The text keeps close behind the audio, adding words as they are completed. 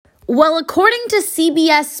Well, according to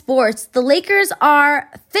CBS Sports, the Lakers are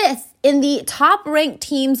 5th in the top-ranked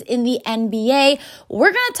teams in the NBA.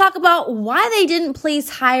 We're going to talk about why they didn't place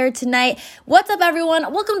higher tonight. What's up,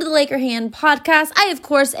 everyone? Welcome to the Laker Hand podcast. I, of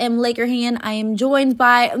course, am Laker Hand. I am joined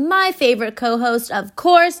by my favorite co-host, of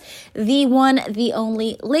course, the one, the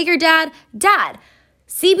only Laker Dad. Dad,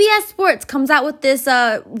 CBS Sports comes out with this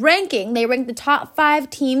ranking. They rank the top 5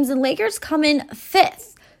 teams, and Lakers come in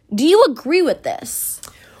 5th. Do you agree with this?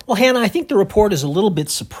 Well, Hannah, I think the report is a little bit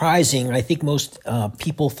surprising. I think most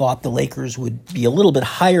people thought the Lakers would be a little bit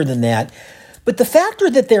higher than that. But the factor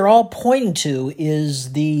that they're all pointing to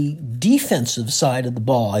is the defensive side of the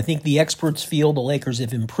ball. I think the experts feel the Lakers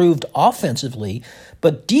have improved offensively,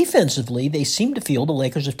 but defensively, they seem to feel the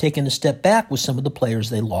Lakers have taken a step back with some of the players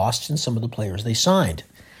they lost and some of the players they signed.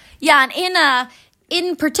 Yeah, and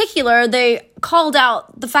in particular, they called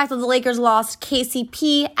out the fact that the Lakers lost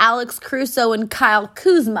KCP, Alex Caruso, and Kyle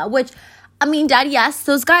Kuzma, which, I mean, Dad, yes,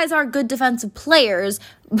 those guys are good defensive players,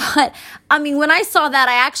 but, I mean, when I saw that,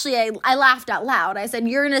 I laughed out loud. I said,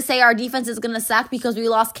 you're going to say our defense is going to suck because we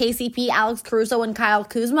lost KCP, Alex Caruso, and Kyle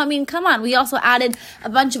Kuzma? I mean, come on. We also added a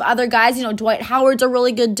bunch of other guys. You know, Dwight Howard's a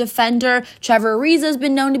really good defender. Trevor Ariza has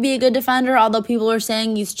been known to be a good defender, although people are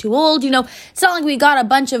saying he's too old. You know, it's not like we got a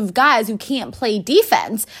bunch of guys who can't play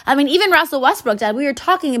defense. I mean, even Russell Westbrook, Dad, we were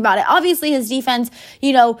talking about it. Obviously, his defense,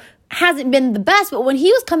 you know, hasn't been the best, but when he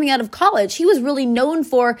was coming out of college, he was really known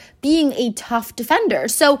for being a tough defender.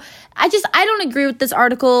 So I don't agree with this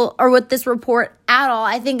article or with this report at all.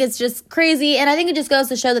 I think it's just crazy, and I think it just goes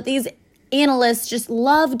to show that these analysts just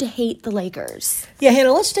love to hate the Lakers. Yeah,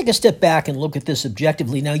 Hannah, let's take a step back and look at this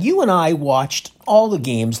objectively. Now, you and I watched all the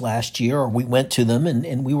games last year, or we went to them,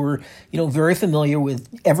 and we were, very familiar with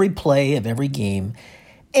every play of every game.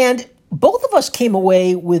 And both of us came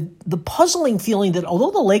away with the puzzling feeling that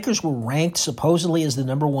although the Lakers were ranked supposedly as the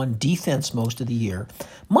number one defense most of the year,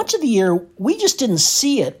 much of the year we just didn't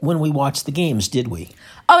see it when we watched the games, did we?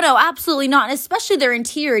 Oh, no, absolutely not, and especially their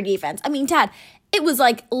interior defense. I mean, Dad, it was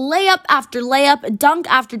like layup after layup, dunk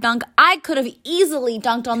after dunk. I could have easily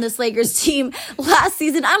dunked on this Lakers team last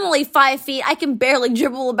season. I'm only 5 feet. I can barely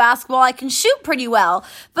dribble a basketball. I can shoot pretty well,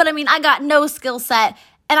 but I mean, I got no skill set.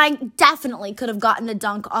 And I definitely could have gotten a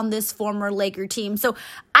dunk on this former Laker team. So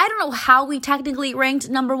I don't know how we technically ranked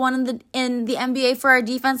number one in the NBA for our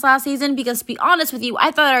defense last season, because to be honest with you,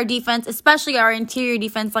 I thought our defense, especially our interior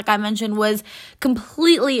defense, like I mentioned, was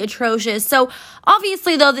completely atrocious. So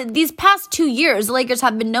obviously, though, these past 2 years, the Lakers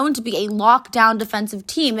have been known to be a lockdown defensive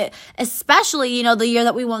team, especially, the year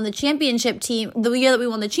that we won the championship,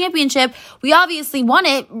 we obviously won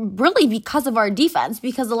it really because of our defense,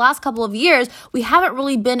 because the last couple of years, we haven't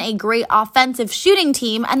really been a great offensive shooting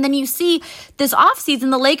team. And then you see this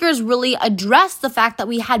offseason, the Lakers really addressed the fact that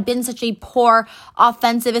we had been such a poor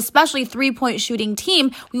offensive, especially three-point shooting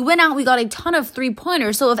team. We went out, we got a ton of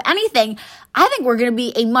three-pointers. So if anything, I think we're going to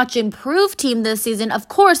be a much improved team this season, of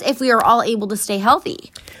course, if we are all able to stay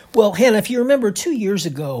healthy. Well, Hannah, if you remember 2 years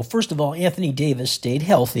ago, first of all, Anthony Davis stayed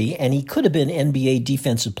healthy, and he could have been NBA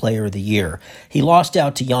Defensive Player of the Year. He lost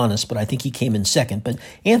out to Giannis, but I think he came in second. But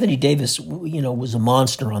Anthony Davis, was a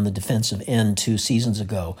monster on the defensive end 2 seasons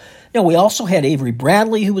ago. Now, we also had Avery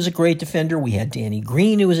Bradley, who was a great defender. We had Danny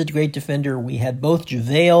Green, who was a great defender. We had both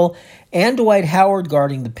JaVale and Dwight Howard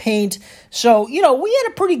guarding the paint. So, we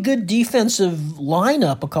had a pretty good defensive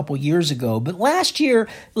lineup a couple years ago. But last year,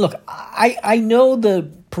 look, I know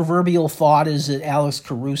the proverbial thought is that Alex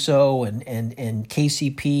Caruso and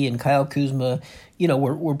KCP and Kyle Kuzma,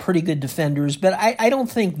 were pretty good defenders, but I don't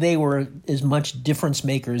think they were as much difference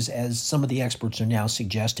makers as some of the experts are now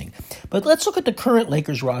suggesting. But let's look at the current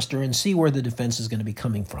Lakers roster and see where the defense is going to be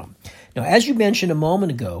coming from. Now, as you mentioned a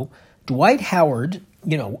moment ago, Dwight Howard,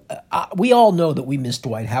 we all know that we missed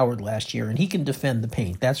Dwight Howard last year, and he can defend the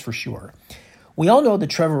paint, that's for sure. We all know that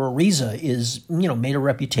Trevor Ariza is, made a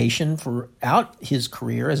reputation throughout his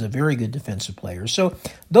career as a very good defensive player. So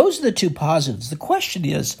those are the two positives. The question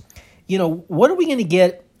is, what are we going to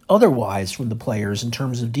get otherwise from the players in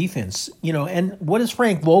terms of defense? And what is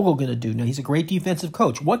Frank Vogel going to do? Now, he's a great defensive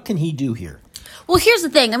coach. What can he do here? Well, here's the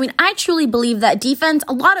thing. I mean, I truly believe that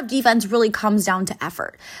a lot of defense really comes down to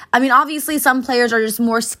effort. I mean, obviously some players are just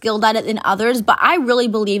more skilled at it than others, but I really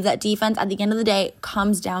believe that defense at the end of the day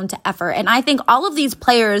comes down to effort. And I think all of these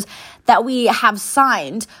players that we have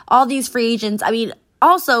signed, all these free agents, I mean,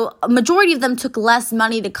 also, a majority of them took less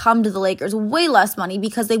money to come to the Lakers, way less money,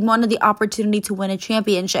 because they wanted the opportunity to win a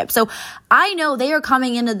championship. So I know they are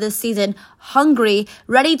coming into this season hungry,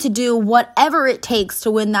 ready to do whatever it takes to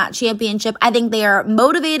win that championship. I think they are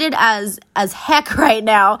motivated as heck right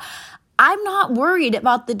now. I'm not worried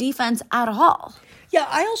about the defense at all. Yeah,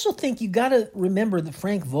 I also think you got to remember that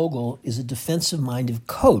Frank Vogel is a defensive-minded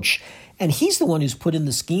coach, and he's the one who's put in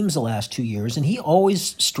the schemes the last 2 years, and he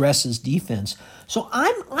always stresses defense. So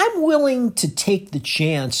I'm willing to take the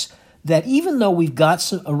chance that even though we've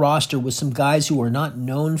got a roster with some guys who are not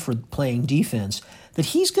known for playing defense, that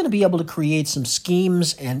he's going to be able to create some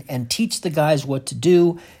schemes and teach the guys what to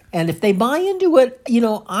do. And if they buy into it,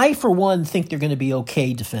 I, for one, think they're going to be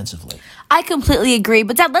okay defensively. I completely agree.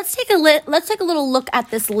 But Dad, let's take a little look at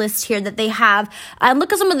this list here that they have and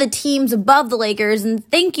look at some of the teams above the Lakers and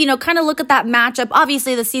think, kind of look at that matchup.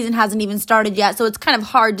 Obviously, the season hasn't even started yet, so it's kind of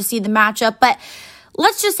hard to see the matchup. But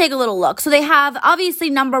let's just take a little look. So they have, obviously,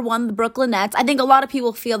 number one, the Brooklyn Nets. I think a lot of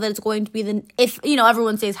people feel that it's going to be, if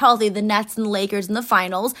everyone stays healthy, the Nets and the Lakers in the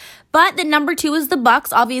finals. But the number two is the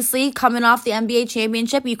Bucks, obviously, coming off the NBA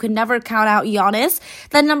championship. You could never count out Giannis.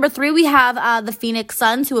 Then number three, we have the Phoenix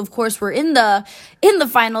Suns, who, of course, were in the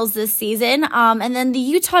finals this season. And then the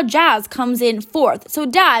Utah Jazz comes in fourth. So,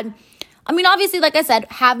 Dad, obviously, like I said,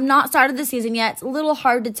 have not started the season yet. It's a little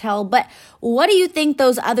hard to tell, but what do you think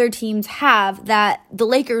those other teams have that the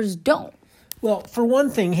Lakers don't? Well, for one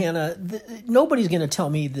thing, Hannah, nobody's going to tell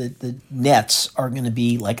me that the Nets are going to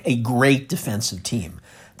be like a great defensive team.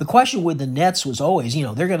 The question with the Nets was always,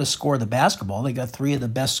 they're going to score the basketball. They got three of the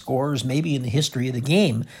best scorers maybe in the history of the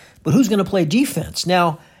game, but who's going to play defense?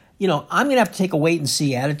 Now, I'm going to have to take a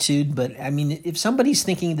wait-and-see attitude, but, if somebody's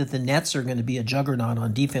thinking that the Nets are going to be a juggernaut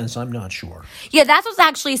on defense, I'm not sure. Yeah, that's what's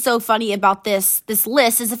actually so funny about this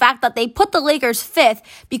list is the fact that they put the Lakers fifth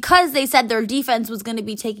because they said their defense was going to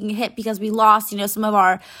be taking a hit because we lost, some of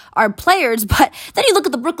our players. But then you look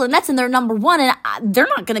at the Brooklyn Nets and they're number one, and they're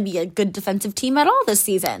not going to be a good defensive team at all this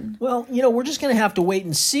season. Well, we're just going to have to wait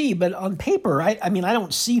and see, but on paper, I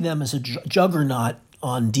don't see them as a juggernaut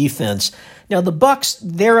on defense. Now, the Bucks,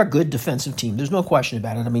 they're a good defensive team. There's no question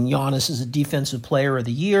about it. Giannis is a defensive player of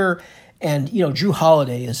the year, and, Jrue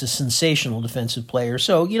Holiday is a sensational defensive player.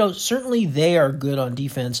 So, certainly they are good on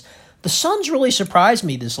defense. The Suns really surprised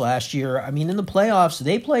me this last year. In the playoffs,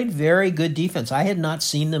 they played very good defense. I had not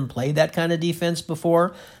seen them play that kind of defense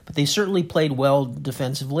before, but they certainly played well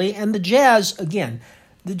defensively. And the Jazz, again,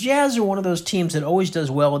 the Jazz are one of those teams that always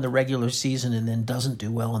does well in the regular season and then doesn't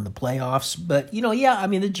do well in the playoffs. But,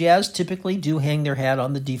 the Jazz typically do hang their hat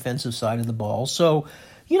on the defensive side of the ball. So,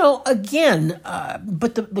 but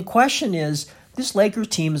the question is, this Lakers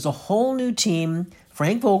team is a whole new team.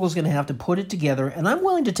 Frank Vogel's going to have to put it together, and I'm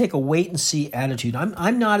willing to take a wait-and-see attitude.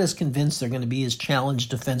 I'm not as convinced they're going to be as challenged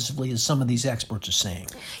defensively as some of these experts are saying.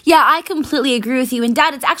 Yeah, I completely agree with you. And,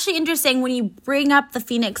 Dad, it's actually interesting when you bring up the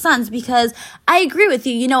Phoenix Suns because I agree with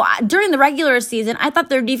you. During the regular season, I don't think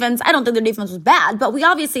their defense was bad, but we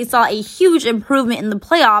obviously saw a huge improvement in the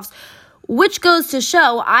playoffs, which goes to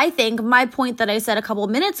show, I think, my point that I said a couple of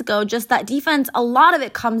minutes ago, just that defense, a lot of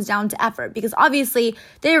it comes down to effort because obviously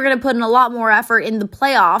they were going to put in a lot more effort in the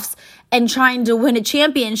playoffs and trying to win a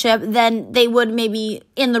championship than they would maybe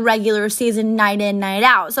in the regular season night in, night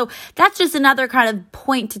out. So that's just another kind of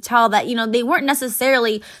point to tell that, they weren't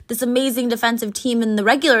necessarily this amazing defensive team in the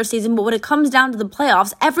regular season, but when it comes down to the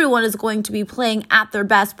playoffs, everyone is going to be playing at their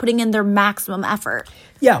best, putting in their maximum effort.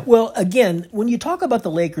 Yeah, well, again, when you talk about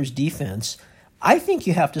the Lakers' defense, I think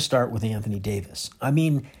you have to start with Anthony Davis.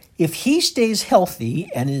 If he stays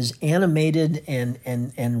healthy and is animated and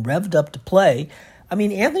revved up to play,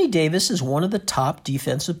 Anthony Davis is one of the top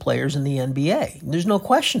defensive players in the NBA. There's no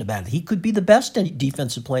question about it. He could be the best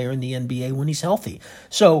defensive player in the NBA when he's healthy.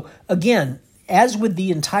 So, again, as with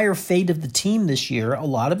the entire fate of the team this year, a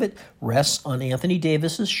lot of it rests on Anthony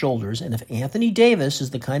Davis's shoulders. And if Anthony Davis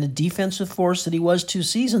is the kind of defensive force that he was 2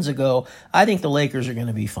 seasons ago, I think the Lakers are going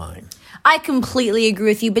to be fine. I completely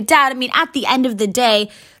agree with you. But, Dad, at the end of the day,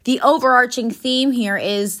 the overarching theme here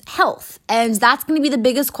is health. And that's going to be the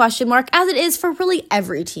biggest question mark, as it is for really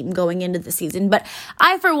every team going into the season. But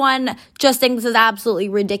I, for one, just think this is absolutely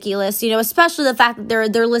ridiculous, especially the fact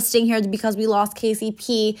that they're listing here because we lost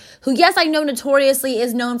KCP, who, yes, I know notoriously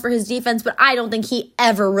is known for his defense, but I don't think he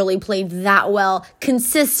ever really played that well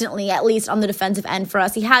consistently, at least on the defensive end for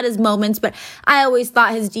us. He had his moments, but I always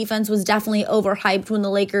thought his defense was definitely overhyped when the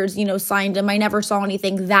Lakers, signed him. I never saw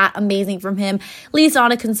anything that amazing from him, at least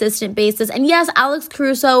on a consistent basis. And yes, Alex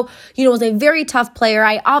Caruso, was a very tough player.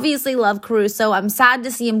 I obviously love Caruso. I'm sad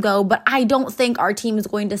to see him go, but I don't think our team is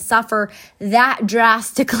going to suffer that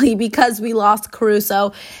drastically because we lost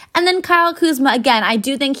Caruso. And then Kyle Kuzma, again, I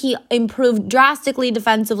do think he improved drastically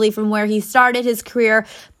defensively from where he started his career.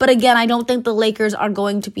 But again, I don't think the Lakers are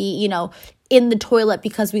going to be, in the toilet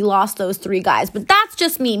because we lost those 3 guys. But that's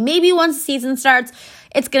just me. Maybe once the season starts,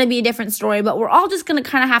 it's going to be a different story, but we're all just going to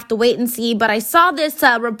kind of have to wait and see. But I saw this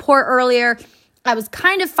report earlier I was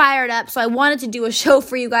kind of fired up, so I wanted to do a show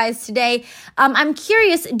for you guys today. I'm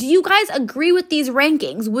curious, do you guys agree with these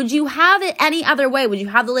rankings? Would you have it any other way? Would you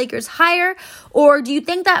have the Lakers higher, or do you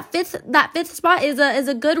think that fifth spot is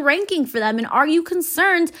a good ranking for them? And are you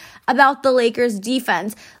concerned about the Lakers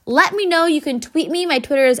defense? Let me know. You can tweet me. My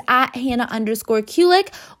Twitter is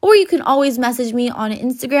 @Hannah_Kulik, or you can always message me on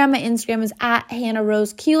Instagram. My Instagram is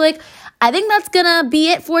 @HannahRoseKulik. I think that's going to be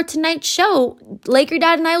it for tonight's show. Laker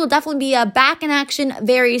Dad and I will definitely be back in action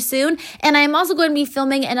very soon. And I'm also going to be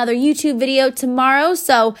filming another YouTube video tomorrow.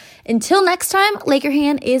 So until next time, Laker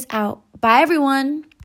Han is out. Bye, everyone.